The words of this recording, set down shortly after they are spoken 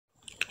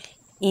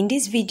In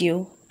this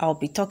video, I'll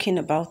be talking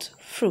about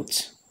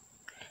fruit.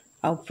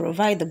 I'll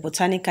provide the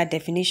botanical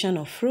definition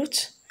of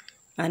fruit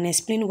and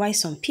explain why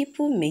some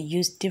people may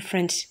use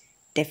different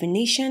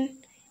definition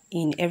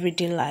in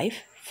everyday life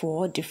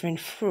for different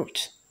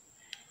fruit.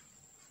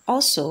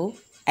 Also,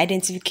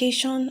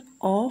 identification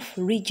of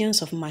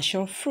regions of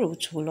mature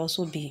fruit will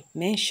also be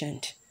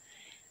mentioned.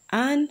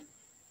 And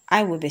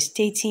I will be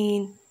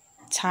stating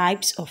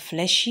types of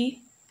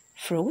fleshy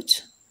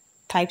fruit,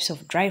 types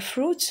of dry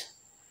fruit,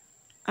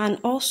 and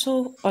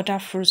also other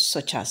fruits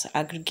such as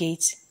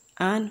aggregate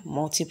and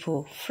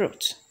multiple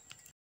fruit.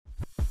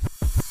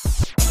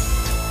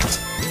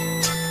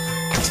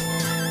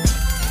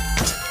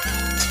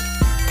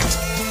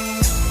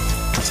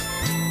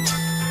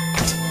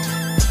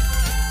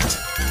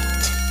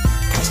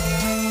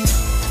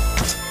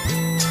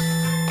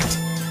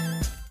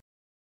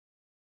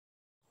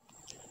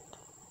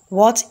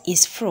 What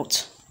is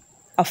fruit?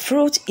 A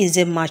fruit is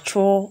a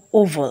mature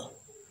oval.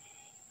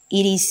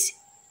 It is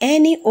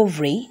any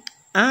ovary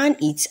and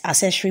its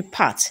accessory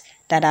parts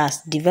that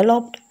has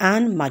developed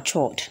and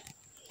matured.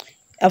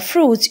 A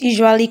fruit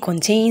usually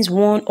contains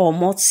one or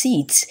more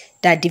seeds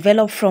that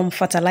develop from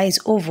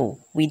fertilized ovule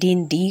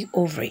within the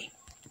ovary.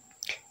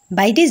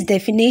 By this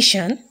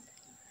definition,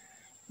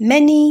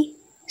 many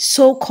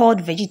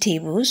so-called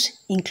vegetables,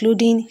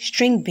 including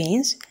string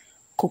beans,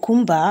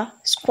 cucumber,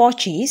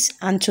 squashes,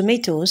 and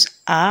tomatoes,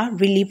 are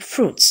really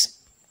fruits.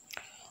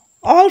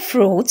 All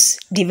fruits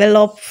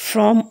develop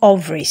from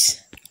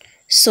ovaries,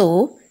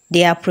 so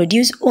they are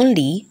produced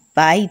only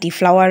by the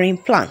flowering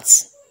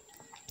plants.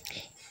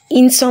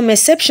 In some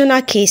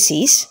exceptional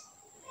cases,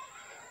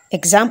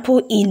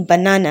 example in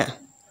banana,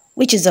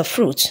 which is a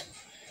fruit,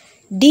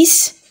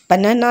 this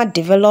banana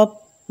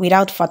develop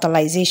without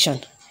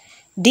fertilization.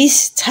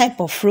 This type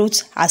of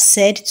fruit are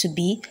said to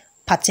be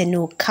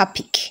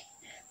parthenocarpic.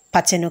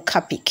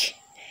 Parthenocarpic,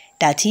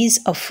 that is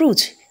a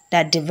fruit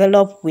that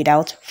develop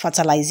without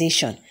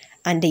fertilization,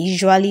 and they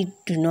usually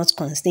do not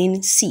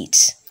contain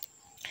seeds.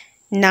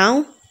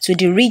 Now to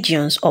the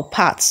regions or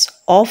parts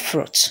of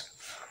fruit.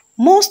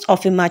 Most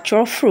of a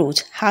mature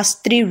fruit has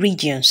 3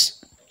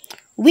 regions,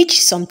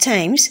 which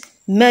sometimes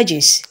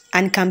merges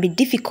and can be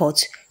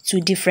difficult to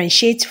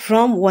differentiate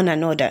from one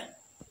another.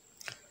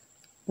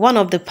 One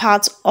of the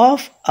parts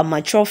of a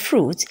mature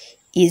fruit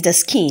is the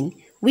skin,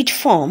 which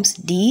forms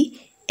the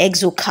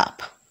exocarp,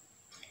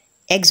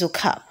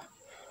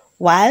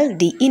 while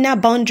the inner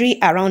boundary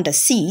around the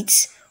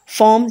seeds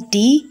forms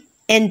the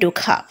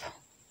endocarp.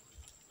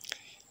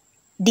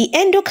 The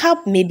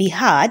endocarp may be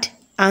hard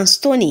and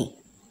stony.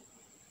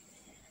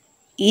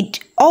 It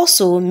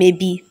also may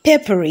be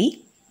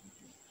peppery,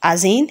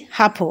 as in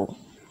apple.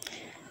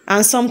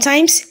 And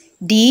sometimes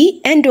the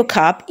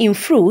endocarp in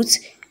fruits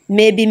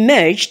may be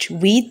merged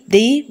with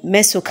the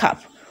mesocarp,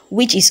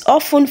 which is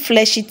often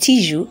fleshy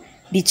tissue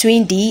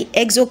between the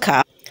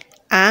exocarp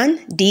and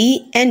the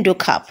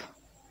endocarp.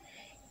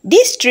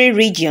 These 3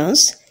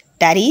 regions,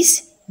 that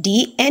is,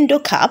 the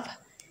endocarp,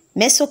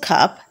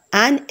 mesocarp,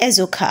 and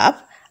exocarp,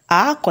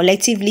 are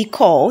collectively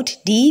called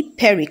the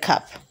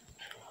pericarp.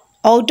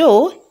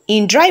 Although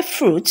in dry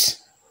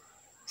fruits,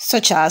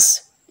 such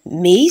as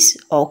maize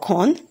or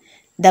corn,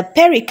 the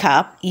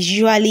pericarp is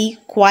usually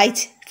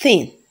quite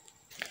thin.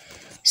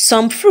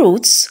 Some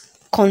fruits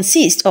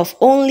consist of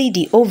only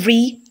the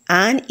ovary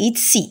and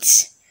its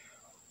seeds.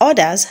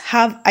 Others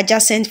have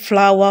adjacent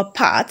flower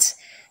parts,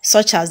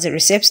 such as the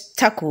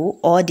receptacle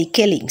or the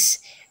calyx,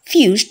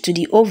 fused to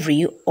the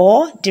ovary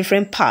or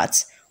different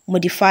parts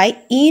modified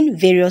in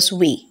various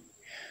ways.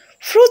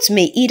 Fruits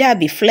may either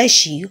be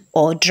fleshy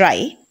or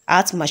dry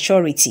at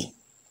maturity,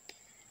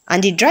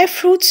 and the dry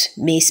fruit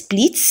may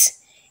split,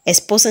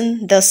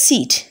 exposing the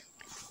seed.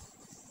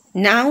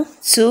 Now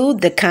to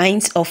the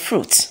kinds of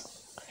fruits.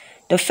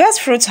 The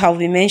first fruits I'll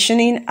be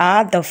mentioning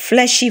are the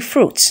fleshy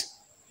fruits.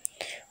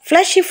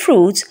 Fleshy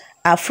fruits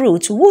are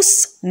fruits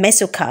whose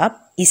mesocarp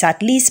is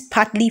at least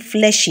partly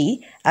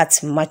fleshy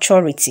at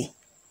maturity.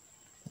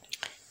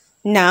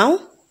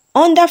 Now,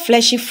 under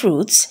fleshy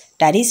fruits,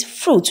 that is,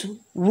 fruit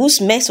whose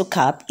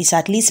mesocarp is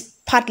at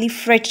least partly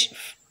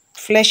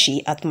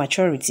fleshy at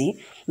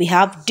maturity, we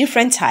have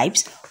different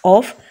types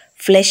of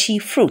fleshy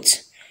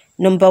fruit.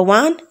 Number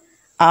 1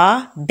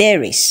 are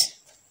berries.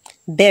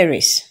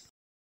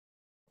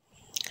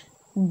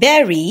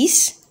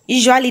 Berries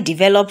usually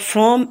develop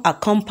from a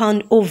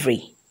compound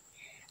ovary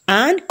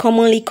and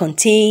commonly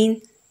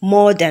contain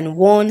more than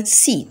one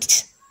seed.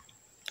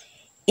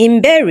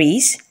 In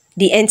berries,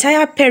 the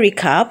entire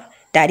pericarp,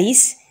 that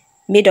is,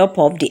 made up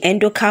of the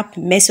endocarp,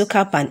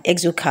 mesocarp, and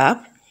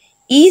exocarp,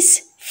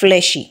 is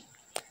fleshy,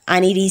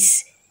 and it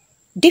is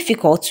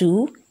difficult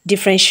to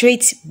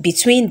differentiate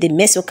between the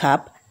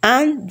mesocarp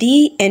and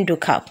the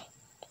endocarp.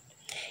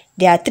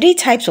 There are 3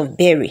 types of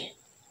berry.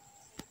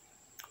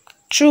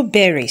 True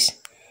berries.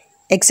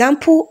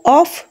 Example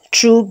of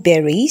true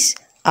berries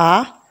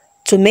are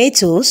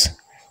tomatoes,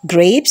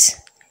 grapes,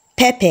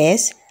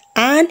 peppers,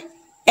 and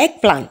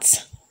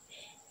eggplants.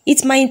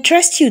 It might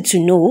interest you to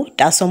know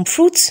that some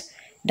fruits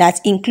that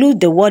include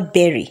the word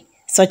berry,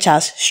 such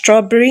as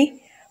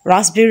strawberry,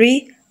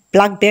 raspberry,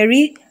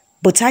 blackberry,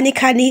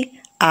 botanically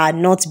are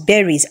not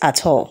berries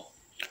at all.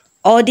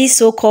 All these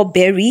so-called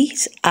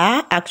berries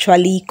are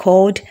actually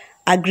called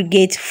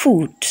aggregate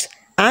fruits,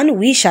 and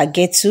we shall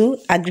get to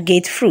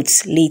aggregate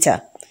fruits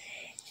later.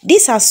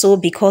 These are so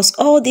because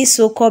all these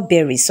so-called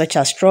berries such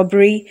as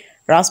strawberry,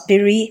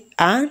 raspberry,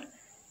 and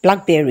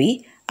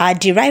blackberry are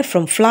derived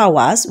from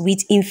flowers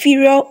with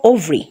inferior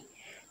ovary,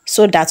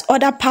 so that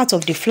other parts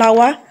of the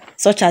flower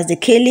such as the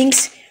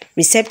calyx,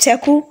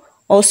 receptacle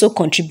also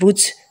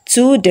contribute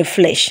to the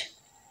flesh.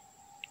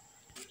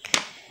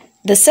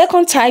 The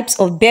second types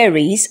of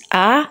berries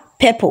are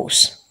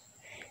purples.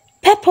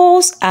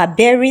 Purples are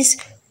berries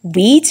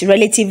with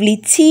relatively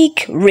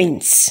thick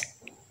rings.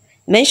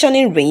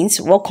 Mentioning rings,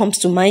 what comes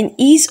to mind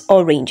is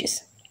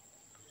oranges.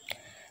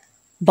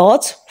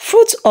 But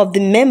fruits of the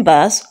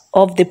members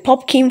of the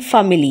pumpkin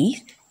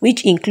family,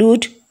 which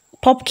include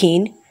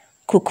pumpkin,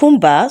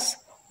 cucumbers,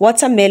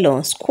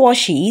 watermelon,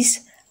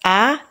 squashes,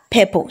 are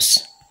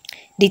purples.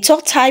 The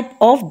third type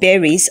of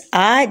berries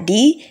are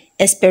the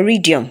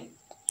Hesperidium.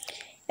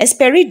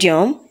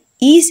 Hesperidium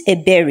is a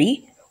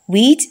berry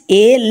with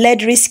a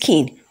leathery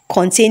skin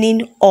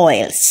containing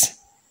oils.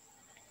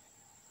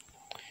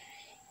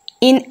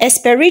 In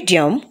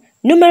Hesperidium,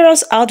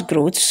 numerous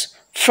outgrowths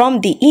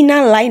from the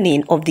inner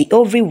lining of the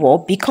ovary wall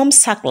become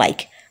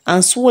sac-like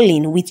and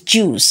swollen with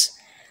juice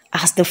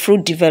as the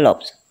fruit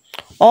develops.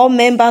 All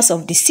members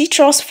of the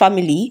citrus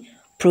family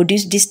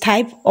produce this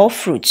type of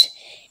fruit.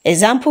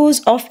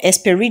 Examples of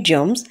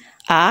Hesperidiums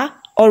are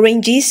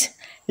oranges,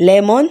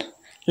 lemon,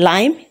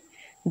 lime,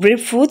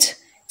 grapefruit,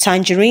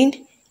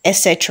 tangerine,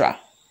 etc.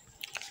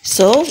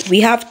 So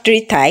we have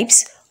three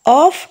types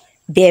of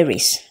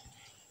berries,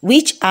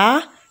 which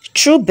are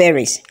true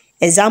berries.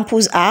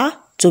 Examples are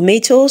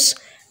tomatoes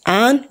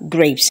and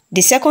grapes.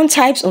 The second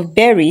types of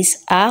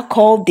berries are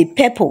called the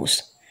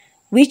purples,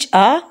 which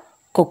are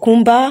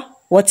cucumber,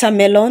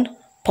 watermelon,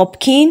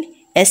 pumpkin,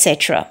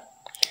 etc.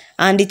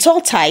 And the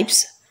third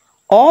types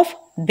of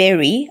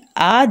berry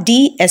are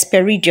the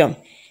Hesperidium.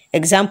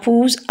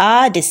 Examples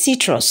are the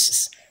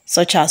citrus,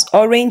 such as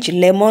orange,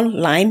 lemon,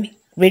 lime,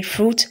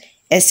 grapefruit,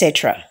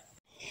 etc.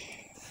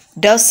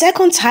 The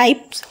second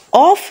type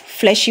of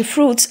fleshy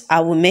fruits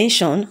I will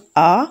mention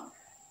are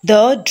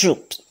the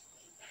drupe.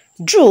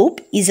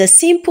 Drupe is a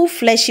simple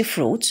fleshy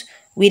fruit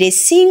with a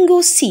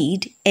single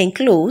seed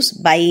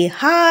enclosed by a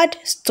hard,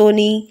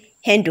 stony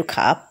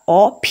endocap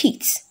or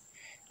pit.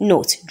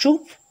 Note,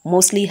 drupe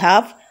mostly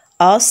have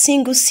a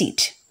single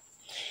seed.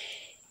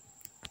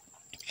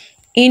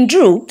 In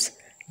drupes,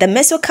 the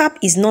mesocap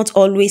is not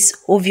always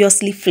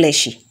obviously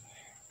fleshy.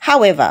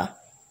 However,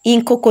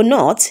 in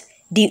coconut,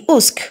 the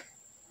husk,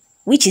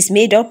 which is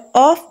made up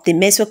of the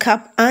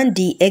mesocap and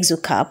the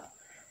exocap,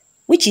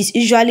 which is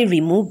usually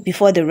removed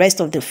before the rest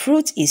of the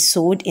fruit is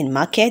sold in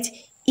market,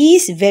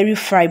 is very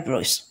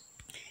fibrous.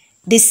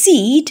 The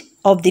seed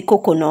of the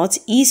coconut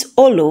is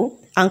hollow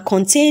and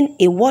contains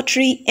a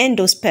watery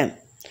endosperm,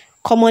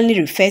 commonly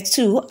referred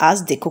to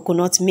as the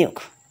coconut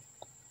milk.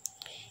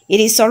 It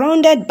is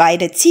surrounded by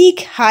the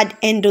thick, hard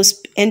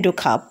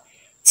endocap,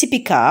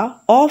 typical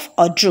of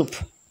a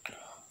drupe.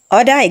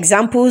 Other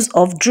examples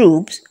of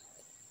drupes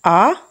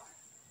are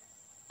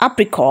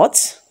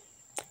apricots,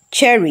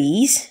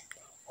 cherries,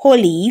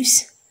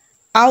 olives,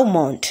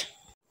 almond.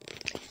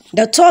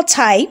 The third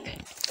type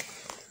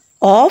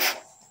of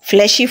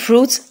fleshy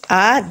fruits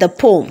are the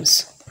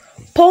pomes.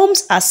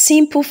 Pomes are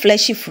simple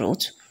fleshy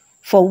fruits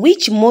for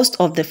which most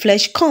of the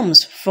flesh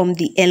comes from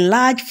the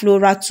enlarged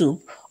floral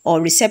tube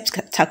or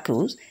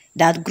receptacles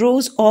that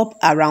grows up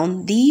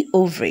around the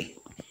ovary.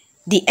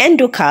 The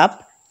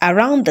endocap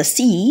around the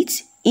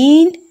seeds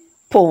in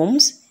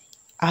pomes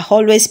are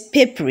always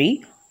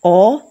papery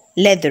or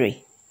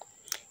leathery.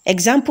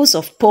 Examples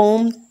of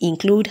pomes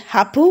include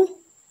apple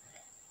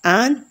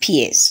and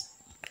pears.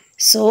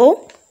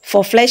 So,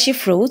 for fleshy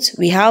fruits,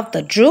 we have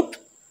the drupe,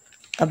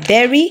 a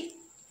berry,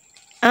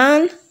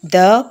 and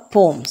the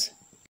pomes.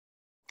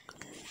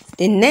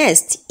 The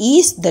next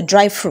is the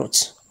dry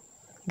fruit.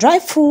 Dry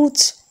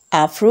fruits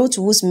are fruits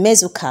whose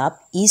mesocap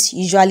is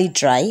usually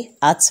dry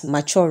at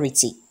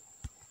maturity.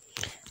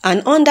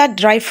 And under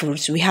dry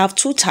fruits, we have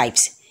two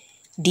types,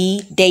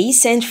 the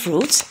dehiscent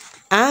fruits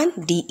and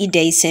the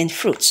indehiscent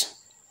fruits.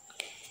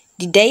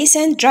 The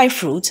dehiscent dry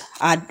fruits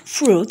are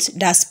fruits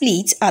that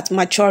split at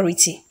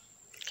maturity.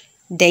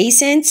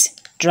 Dehiscent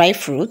dry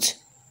fruit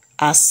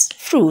are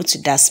fruits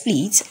that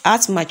split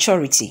at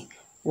maturity,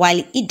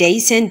 while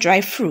indehiscent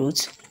dry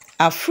fruits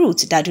are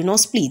fruits that do not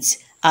split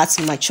at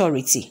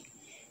maturity.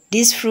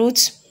 These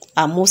fruits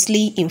are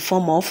mostly in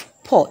form of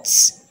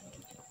pods.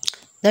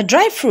 The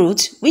dry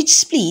fruits which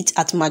split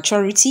at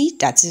maturity,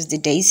 that is the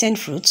dehiscent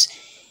fruits,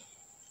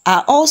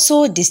 are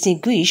also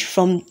distinguished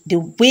from the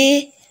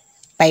way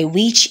by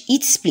which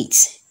it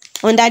splits.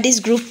 Under this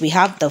group, we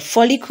have the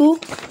follicle,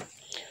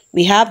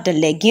 we have the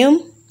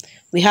legume,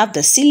 we have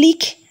the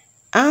silic,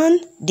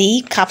 and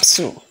the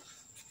capsule.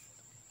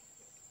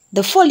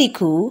 The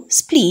follicle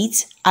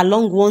splits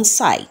along one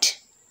side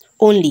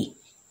only,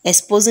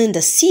 exposing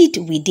the seed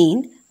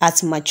within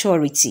at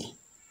maturity.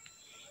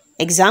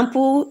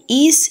 Example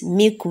is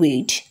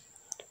milkweed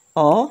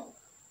or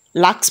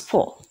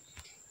larkspur.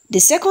 The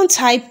second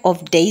type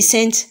of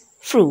dehiscent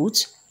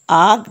fruits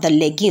are the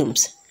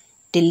legumes.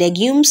 The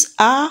legumes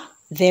are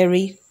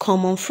very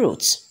common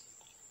fruits.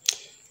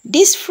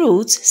 These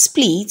fruits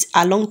split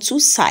along two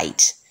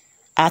sides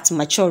at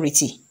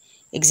maturity.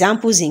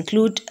 Examples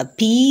include the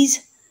peas,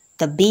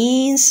 the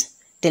beans,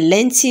 the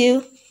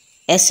lentil,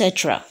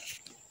 etc.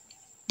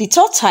 The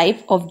third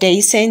type of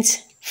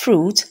dehiscent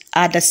fruit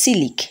are the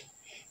celiac.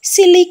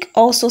 Celiac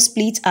also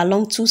split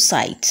along two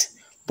sides,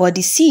 but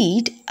the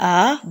seed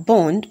are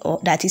bond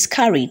or that is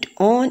carried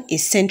on a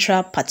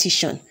central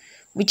partition,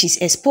 which is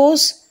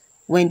exposed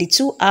when the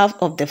two halves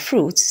of the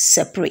fruit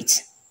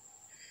separate.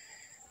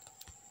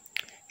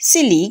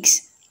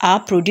 Celiacs are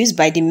produced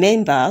by the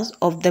members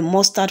of the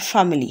mustard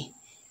family.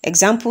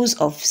 Examples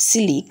of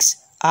celiacs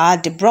are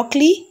the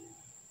broccoli,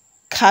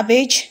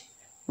 cabbage,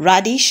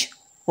 radish,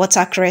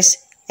 watercress,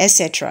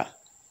 etc.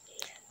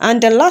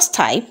 And the last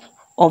type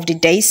of the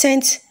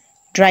dehiscent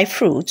dry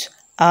fruit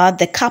are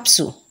the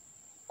capsule.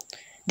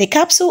 The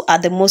capsule are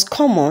the most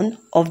common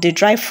of the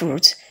dry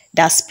fruits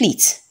that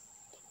split.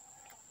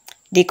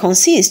 They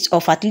consist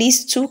of at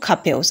least two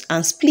carpels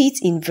and split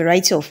in a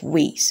variety of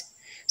ways.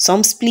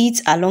 Some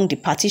split along the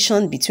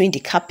partition between the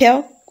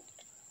carpel,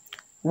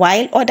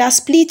 while others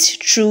split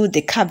through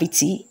the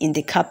cavity in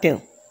the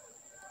carpel.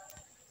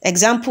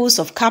 Examples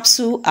of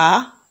capsule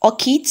are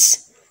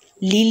orchids,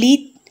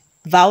 lily,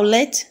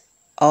 violet,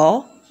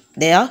 or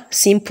their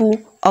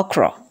simple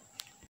okra.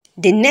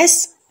 The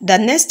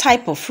next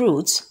type of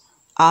fruits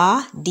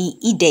are the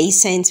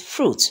indehiscent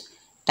fruit,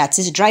 that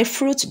is dry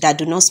fruit that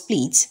do not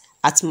split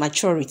at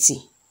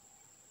maturity.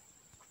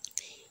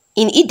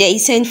 In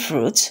indehiscent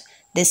fruit,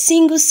 the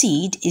single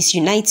seed is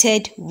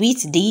united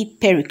with the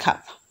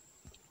pericarp.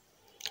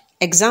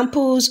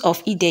 Examples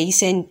of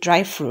indehiscent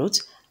dry fruit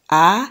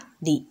are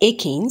the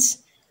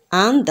achenes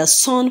and the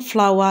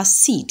sunflower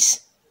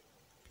seeds.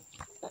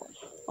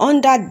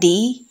 Under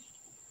the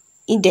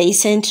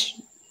indehiscent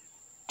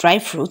dry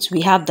fruit,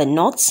 we have the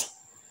nuts,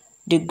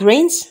 the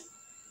grains,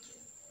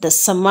 the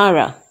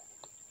samara.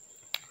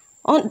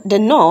 The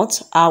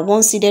nuts are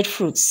one-seeded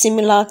fruits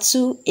similar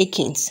to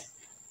achenes,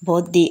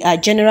 but they are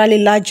generally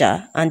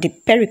larger and the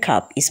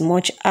pericarp is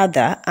much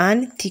harder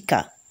and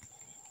thicker.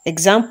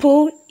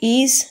 Example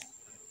is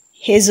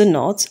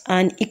hazelnut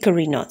and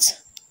hickory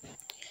nut.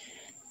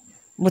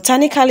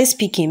 Botanically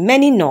speaking,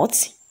 many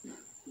nuts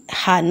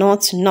are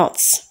not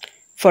nuts.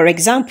 For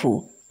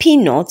example,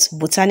 peanut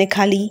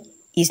botanically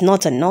is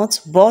not a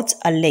nut but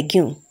a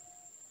legume.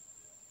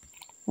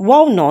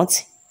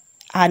 Walnuts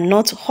are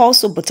not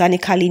also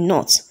botanically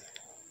nuts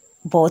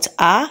but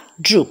are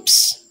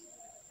drupes.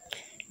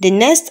 The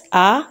next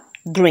are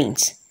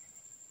grains.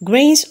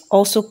 Grains,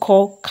 also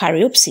called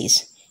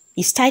caryopsis,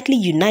 is tightly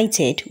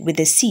united with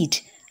the seed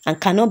and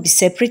cannot be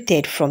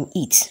separated from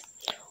it.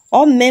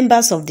 All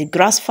members of the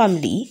grass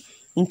family,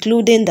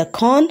 including the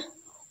corn,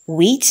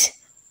 wheat,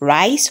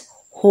 rice,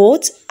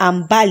 oats,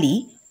 and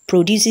barley,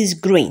 produces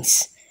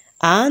grains,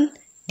 and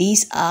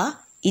these are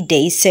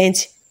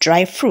indehiscent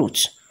dry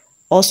fruits,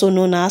 also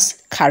known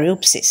as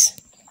caryopsis.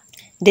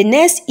 The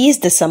next is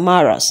the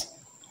samaras.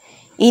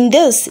 In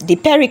this, the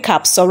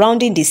pericarp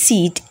surrounding the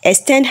seed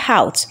extend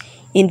out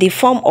in the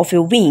form of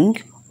a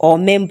wing or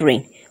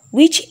membrane,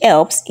 which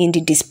helps in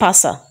the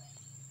dispersal.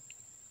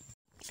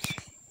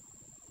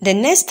 The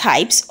next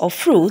types of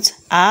fruit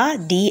are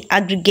the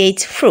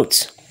aggregate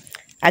fruit.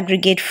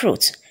 Aggregate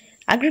fruit.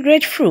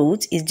 Aggregate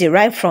fruit is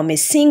derived from a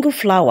single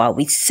flower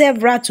with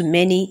several to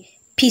many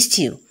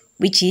pistils,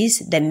 which is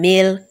the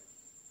male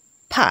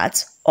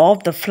part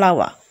of the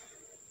flower,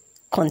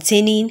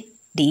 containing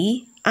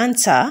the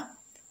anther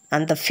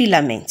and the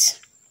filament.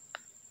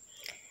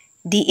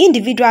 The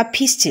individual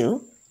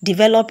pistil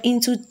develop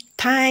into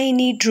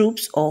tiny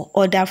drupes or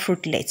other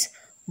fruitlets,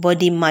 but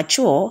they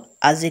mature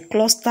as a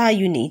cluster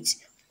unit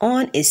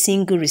on a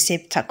single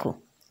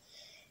receptacle.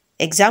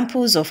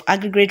 Examples of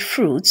aggregate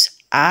fruits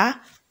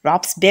are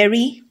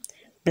raspberry,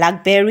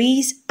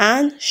 blackberries,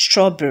 and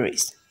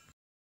strawberries.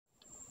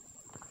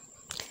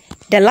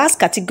 The last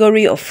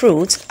category of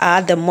fruits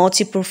are the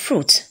multiple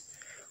fruit.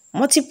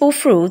 Multiple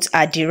fruits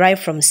are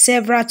derived from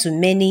several to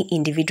many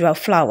individual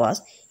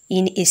flowers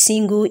in a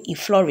single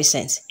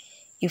inflorescence.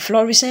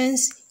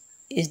 Inflorescence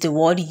is the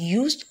word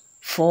used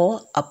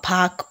for a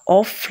pack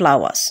of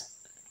flowers.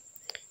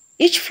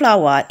 Each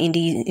flower in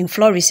the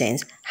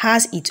inflorescence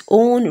has its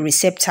own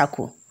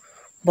receptacle,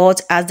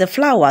 but as the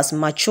flowers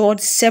matured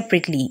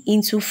separately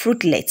into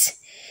fruitlets,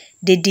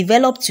 they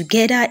develop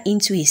together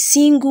into a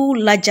single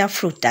larger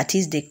fruit, that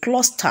is, they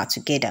cluster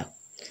together,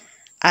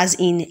 as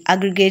in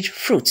aggregate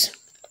fruit.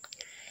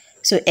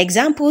 So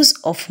examples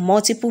of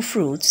multiple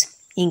fruits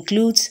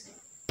include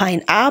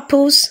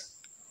pineapples,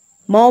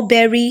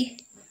 mulberry,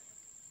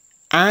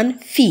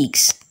 and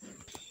figs.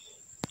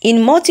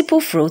 In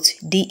multiple fruits,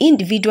 the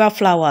individual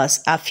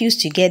flowers are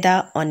fused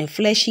together on a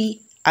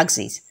fleshy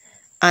axis,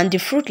 and the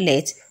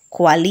fruitlets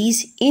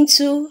coalesce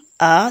into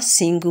a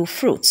single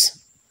fruit.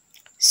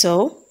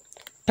 So,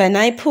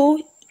 pineapple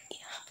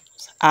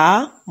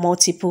are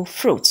multiple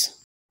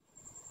fruits.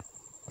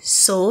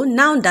 So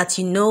now that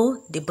you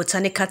know the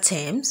botanical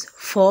terms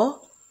for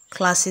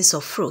classes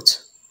of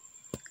fruit,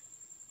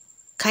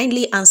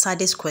 kindly answer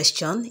this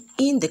question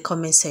in the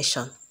comment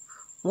section.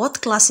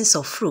 What classes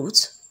of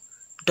fruit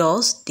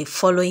does the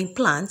following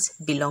plant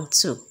belong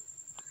to?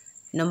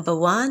 Number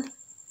 1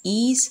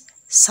 is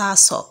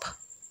soursop.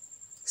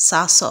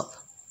 Soursop.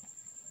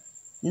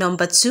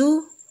 Number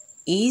 2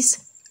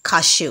 is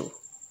cashew.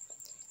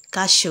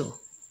 Cashew.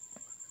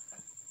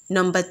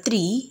 Number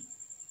 3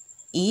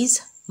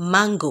 is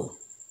mango.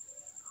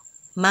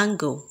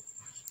 Mango.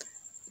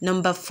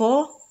 Number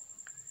 4,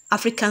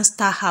 African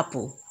star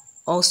apple,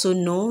 also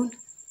known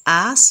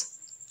as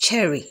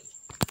cherry.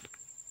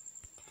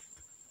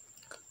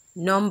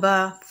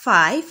 Number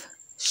 5,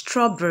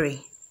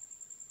 strawberry.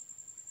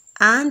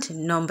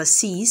 And number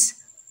 6,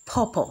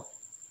 pawpaw.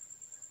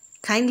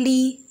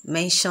 Kindly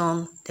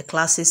mention the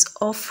classes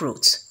of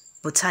fruits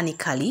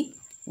botanically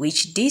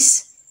which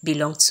these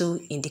belong to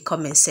in the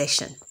comment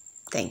section.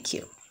 Thank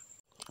you.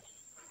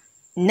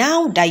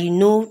 Now that you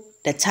know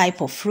the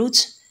type of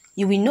fruit,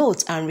 you will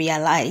note and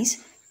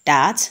realize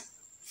that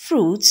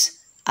fruits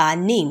are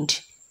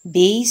named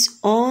based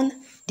on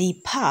the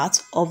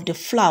part of the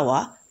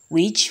flower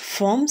which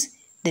forms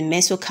the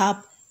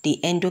mesocarp, the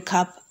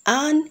endocarp,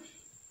 and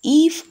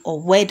if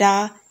or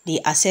whether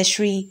the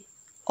accessory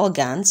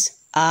organs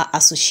are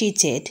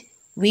associated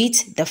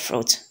with the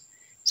fruit.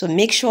 So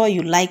make sure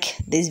you like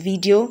this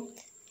video,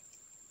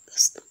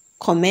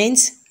 comment,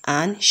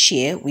 and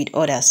share with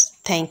others.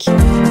 Thank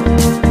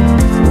you.